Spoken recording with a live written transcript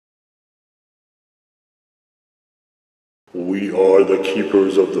We are the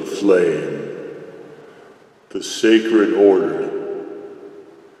keepers of the flame, the sacred order.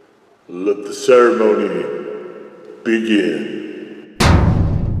 Let the ceremony begin.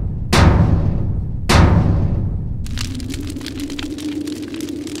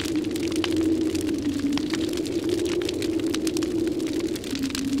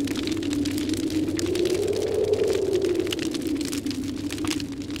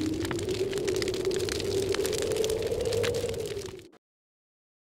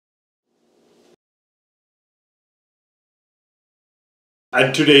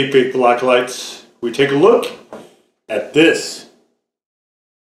 And today, faithful acolytes, we take a look at this.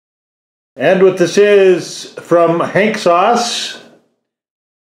 And what this is from Hank Sauce.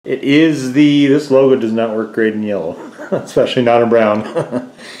 It is this logo does not work great in yellow, especially not in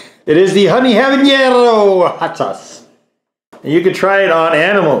brown. It is the Honey Habanero hot sauce. And you can try it on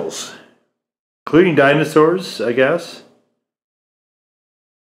animals, including dinosaurs, I guess.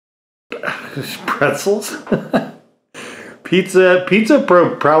 Pretzels. Pizza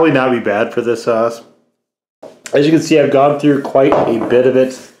probably not be bad for this sauce. As you can see, I've gone through quite a bit of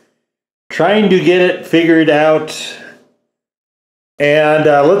it, trying to get it figured out. And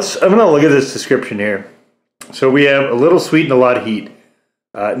I'm gonna look at this description here. So we have a little sweet and a lot of heat.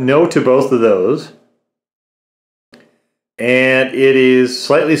 No to both of those. And it is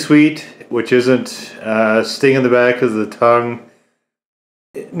slightly sweet, which isn't sting in the back of the tongue.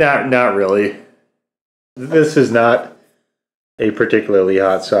 Not really. This is not a particularly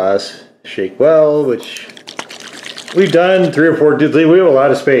hot sauce. Shake well, which we've done 3 or 4. We have a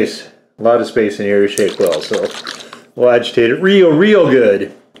lot of space in here to shake well, so we'll agitate it real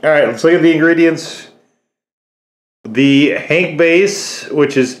good. All right, let's look at the ingredients. The Hank base,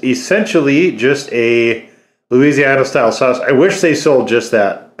 which is essentially just a Louisiana style sauce. I wish they sold just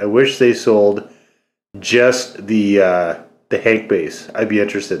that. I wish they sold just the Hank base. I'd be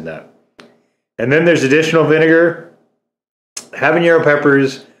interested in that. And then there's additional vinegar, habanero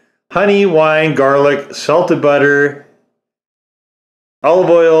peppers, honey, wine, garlic, salted butter, olive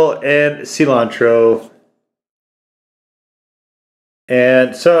oil, and cilantro.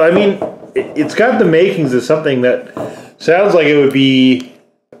 And so, I mean, it's got the makings of something that sounds like it would be,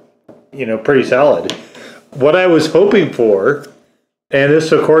 pretty solid. What I was hoping for, and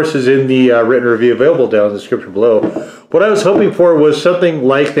this, of course, is in the written review available down in the description below, what I was hoping for was something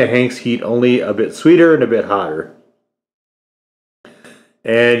like the Hank's Heat, only a bit sweeter and a bit hotter.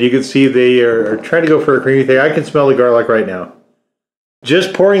 And you can see they are trying to go for a creamy thing. I can smell the garlic right now.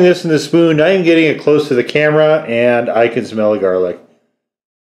 Just pouring this in the spoon, I am getting it close to the camera, and I can smell the garlic.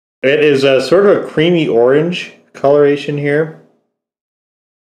 It is a sort of a creamy orange coloration here.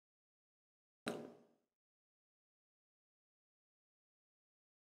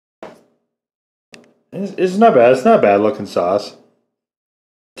 It's not bad. It's not a bad looking sauce.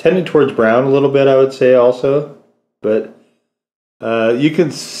 Tending towards brown a little bit, I would say also. But you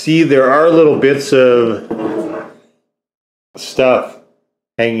can see there are little bits of stuff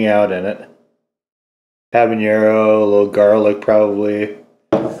hanging out in it. Habanero, a little garlic probably.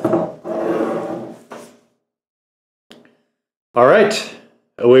 All right,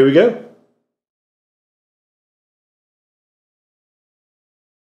 away we go.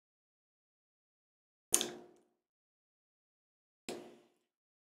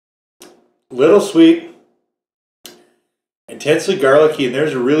 Little sweet, intensely garlicky, and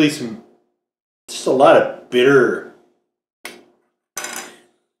there's really just a lot of bitter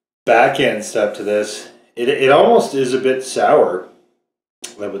back end stuff to this. It almost is a bit sour,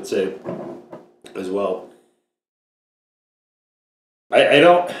 I would say, as well.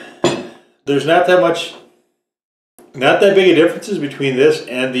 There's not that big of differences between this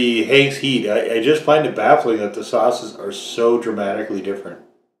and the Hank's Heat. I just find it baffling that the sauces are so dramatically different.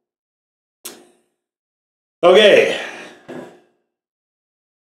 Okay.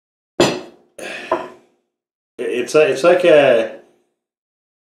 It's like I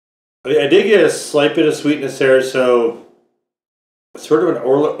did get a slight bit of sweetness there, so sort of an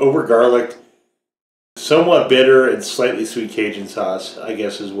over garlicked, somewhat bitter and slightly sweet Cajun sauce, I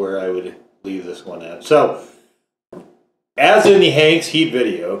guess, is where I would leave this one at. So, as in the Hank's Heat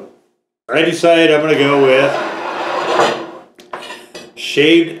video, I decided I'm going to go with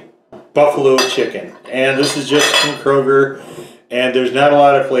shaved buffalo chicken. And this is just from Kroger. And there's not a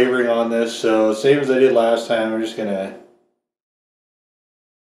lot of flavoring on this, so same as I did last time, I'm just gonna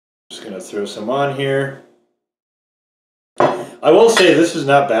throw some on here. I will say this is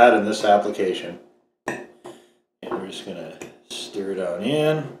not bad in this application. And we're just gonna stir it on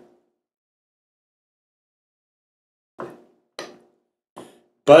in.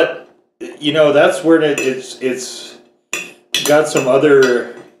 But that's where it's got some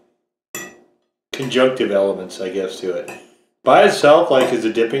other conjunctive elements, I guess, to it. By itself, like as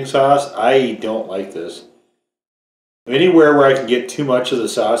a dipping sauce, I don't like this. Anywhere where I can get too much of the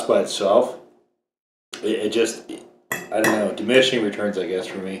sauce by itself, it just, I don't know, diminishing returns, I guess,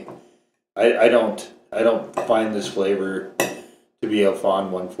 for me. I don't find this flavor to be a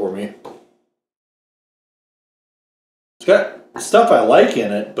fond one for me. It's got stuff I like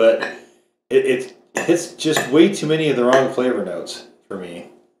in it, but it's just way too many of the wrong flavor notes for me.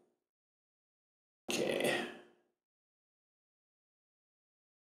 Okay.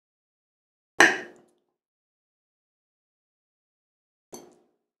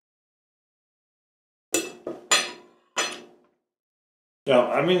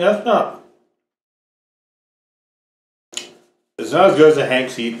 No, I mean, it's not as good as a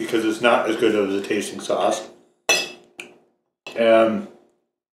Hank's Heat because it's not as good as a tasting sauce.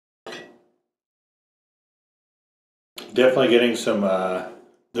 Definitely getting some the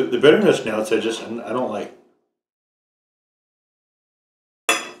bitterness notes I don't like.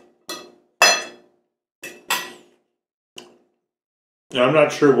 Now, I'm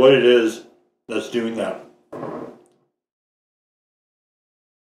not sure what it is that's doing that.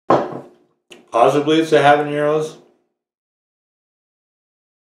 Possibly it's the habaneros.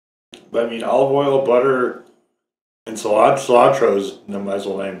 But I mean, olive oil, butter, and cilantro's might as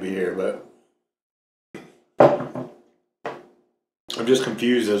well not even be here, but I'm just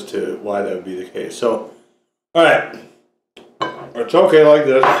confused as to why that would be the case. So, alright. It's okay like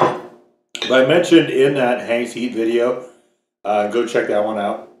this. But I mentioned in that Hank's Heat video, go check that one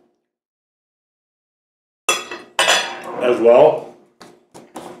out as well,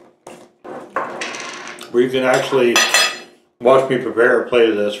 where you can actually watch me prepare a plate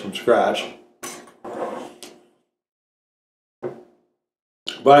of this from scratch.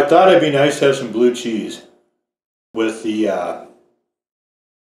 But I thought it'd be nice to have some blue cheese with the, I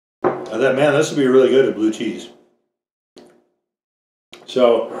thought, man, this would be really good with blue cheese.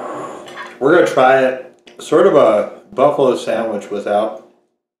 So, we're going to try it, sort of a buffalo sandwich without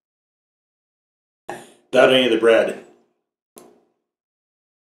any of the bread.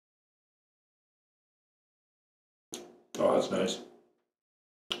 Oh, that's nice.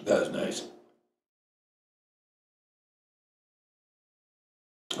 That is nice.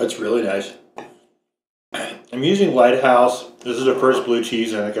 That's really nice. I'm using Lighthouse. This is the first blue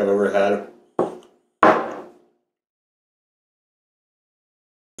cheese I think I've ever had.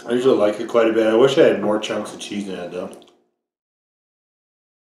 I usually like it quite a bit. I wish I had more chunks of cheese in it though.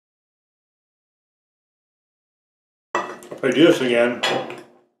 If I do this again,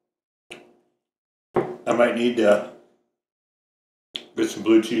 I might need to get some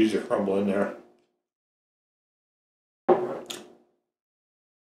blue cheese to crumble in there.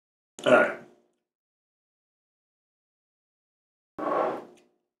 Alright.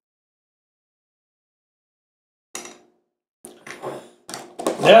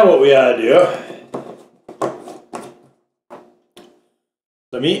 Now what we ought to do,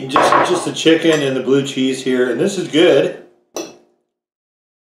 I'm eating just the chicken and the blue cheese here, and this is good. Don't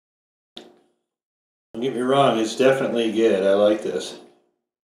get me wrong, it's definitely good. I like this.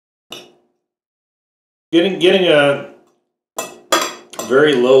 Getting a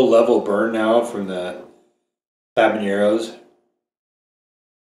very low level burn now from the habaneros.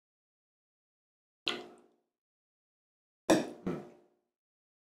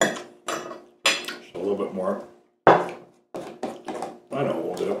 Just a little bit more. I know what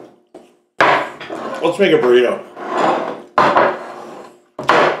we'll do. Let's make a burrito.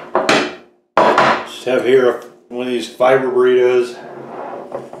 Just have here one of these fiber burritos.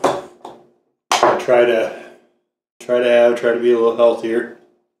 Try to be a little healthier.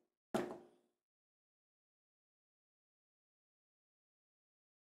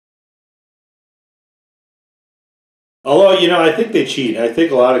 Although, you know, I think they cheat. I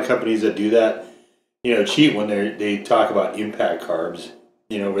think a lot of companies that do that, you know, cheat when they talk about impact carbs,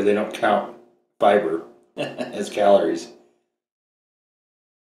 you know, where they don't count fiber as calories.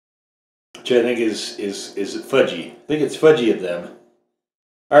 Which I think is fudgy. I think it's fudgy of them.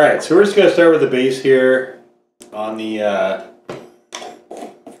 Alright, so we're just going to start with the base here on the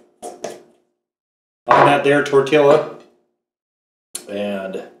on that there tortilla.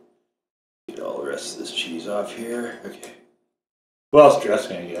 And get all the rest of this cheese off here. Okay. Well, it's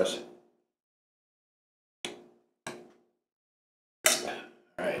dressing, I guess.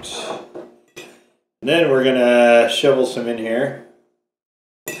 Alright. And then we're going to shovel some in here.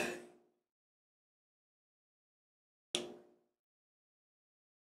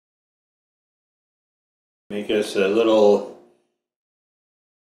 Make us a little,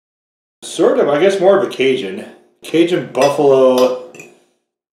 sort of, I guess more of a Cajun Cajun buffalo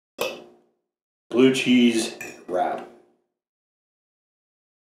blue cheese wrap.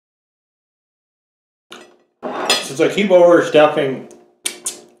 Since I keep overstuffing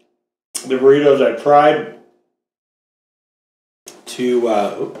the burritos, I've tried to,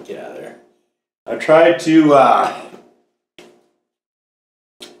 get out of there. I've tried to,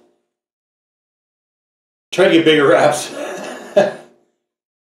 try to get bigger wraps.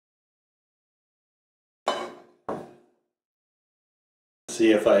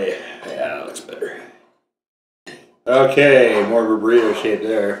 See if yeah, that looks better. Okay, more of a burrito shape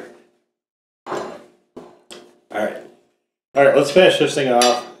there. Alright. Alright, let's finish this thing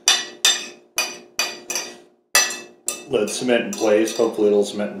off. Let it cement in place. Hopefully it'll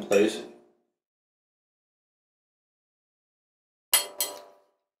cement in place.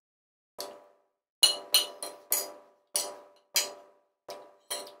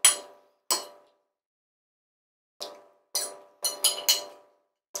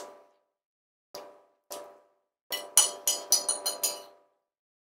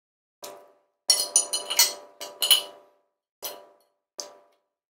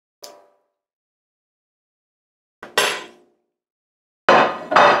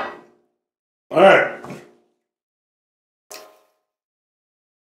 Alright.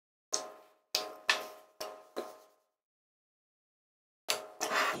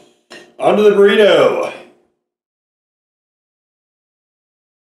 Onto the burrito.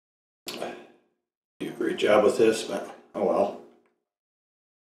 Do a great job with this, but oh well.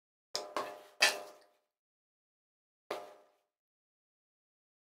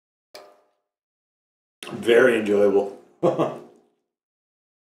 Very enjoyable.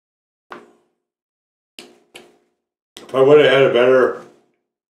 If I would have had a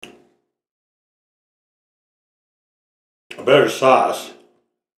better sauce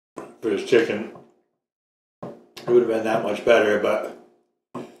for this chicken, it would have been that much better. But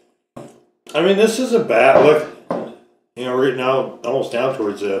I mean, this isn't bad. Look, you know, right now, almost down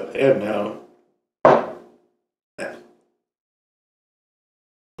towards the head now.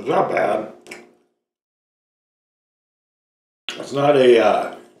 It's not bad. It's not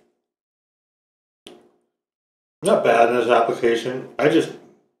not bad in this application. I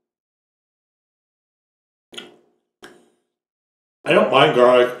don't mind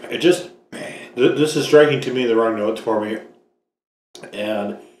garlic. It just, this is striking to me the wrong notes for me.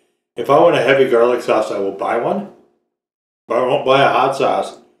 And if I want a heavy garlic sauce, I will buy one. But I won't buy a hot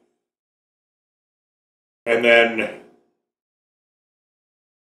sauce. And then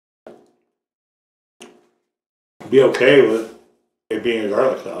be okay with it being a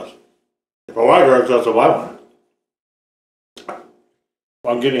garlic sauce. If I want a garlic sauce, I'll buy one. If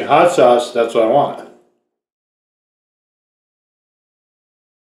I'm getting hot sauce, that's what I want.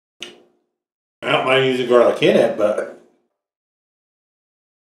 I don't mind using garlic in it, but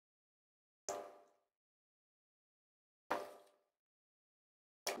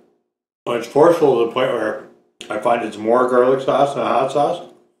when it's forceful to the point where I find it's more garlic sauce than a hot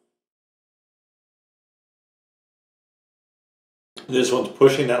sauce, this one's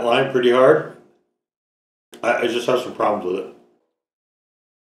pushing that line pretty hard. I just have some problems with it.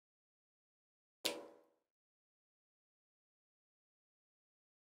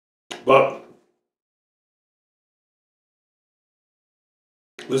 But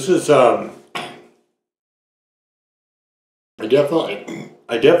this is I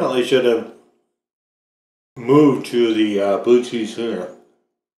definitely should have moved to the blue cheese sooner.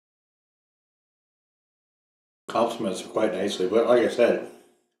 Complements it quite nicely, but like I said,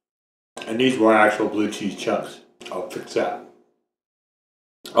 it needs more actual blue cheese chunks. I'll fix that.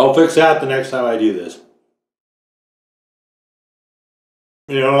 I'll fix that the next time I do this.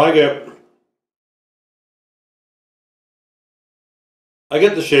 You know, I get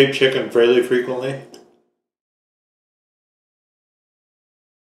the shaved chicken fairly frequently.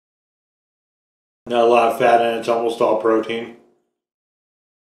 Not a lot of fat in it, it's almost all protein.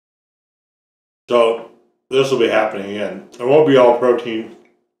 So this will be happening again. It won't be all protein.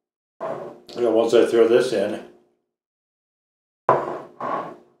 You know, once I throw this in,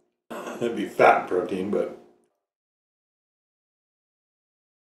 it'd be fat and protein, but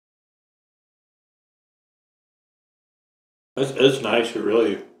it's nice. It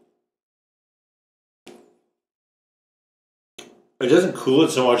really, it doesn't cool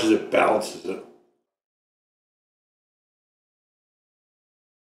it so much as it balances it.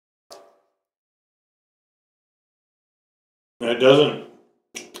 And it doesn't.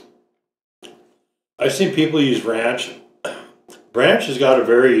 I've seen people use ranch. Ranch has got a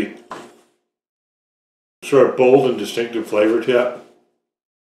very sort of bold and distinctive flavor to it.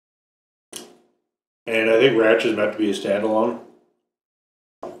 And I think ranch is meant to be a standalone.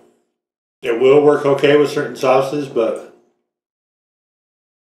 It will work okay with certain sauces, but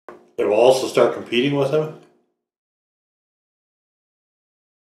it will also start competing with them.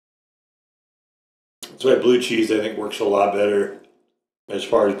 That's why blue cheese, I think, works a lot better as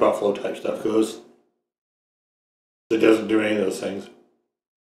far as buffalo type stuff goes. It doesn't do any of those things.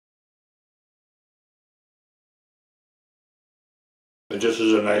 It just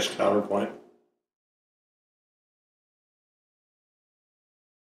is a nice counterpoint.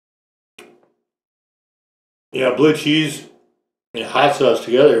 Yeah, blue cheese and hot sauce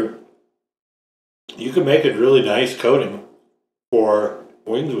together, you can make a really nice coating for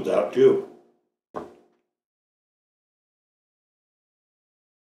wings with that too.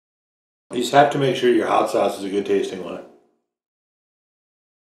 You just have to make sure your hot sauce is a good tasting one.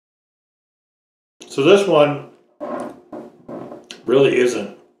 So this one really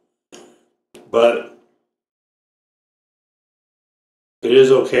isn't, but it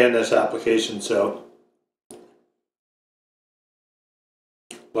is okay in this application. So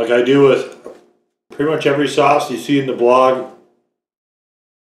like I do with pretty much every sauce you see in the blog,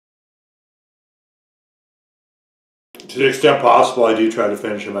 to the extent possible, I do try to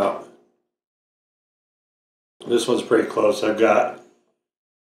finish them out. This one's pretty close. I've got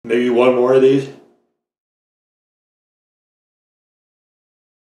maybe one more of these.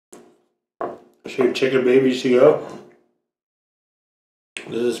 Show your chicken babies to go.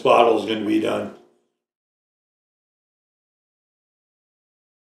 This bottle is going to be done.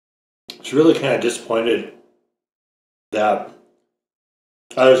 It's really kind of disappointed that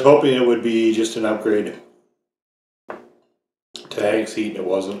I was hoping it would be just an upgrade to Hank's Heat, and it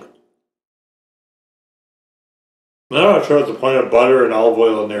wasn't. I'm not sure what the point of butter and olive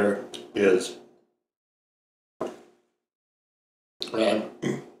oil in there is. And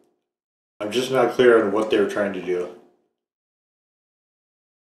I'm just not clear on what they were trying to do.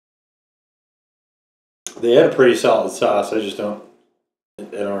 They had a pretty solid sauce. I don't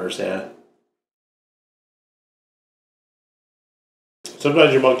understand.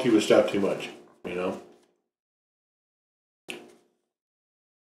 Sometimes you monkey with stuff too much, you know?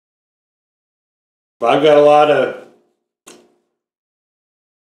 But I've got a lot of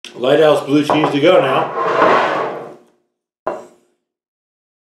Lighthouse blue cheese to go now.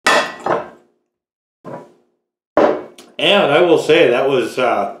 And I will say that was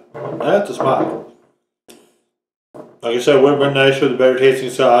that's a spot. Like I said, it would have been nice with a better tasting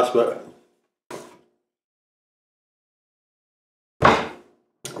sauce, but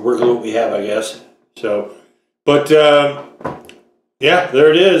we're with what we have, I guess. So, but yeah, there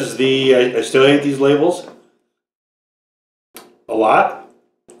it is. I still hate these labels a lot.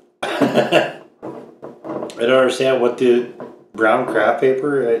 I don't understand what the brown craft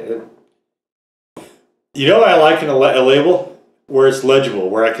paper. You know, I like a label where it's legible,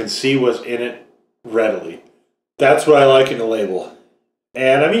 where I can see what's in it readily. That's what I like in a label.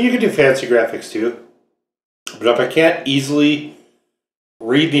 And I mean, you can do fancy graphics too, but if I can't easily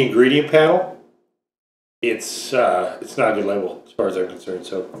read the ingredient panel, it's not a good label as far as I'm concerned.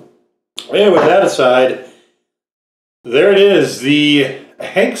 So, anyway, with that aside, there it is, the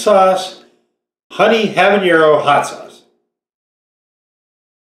Hank Sauce Honey Habanero Hot Sauce.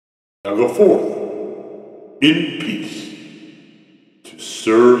 Now go forth in peace to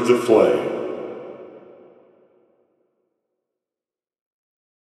serve the flame.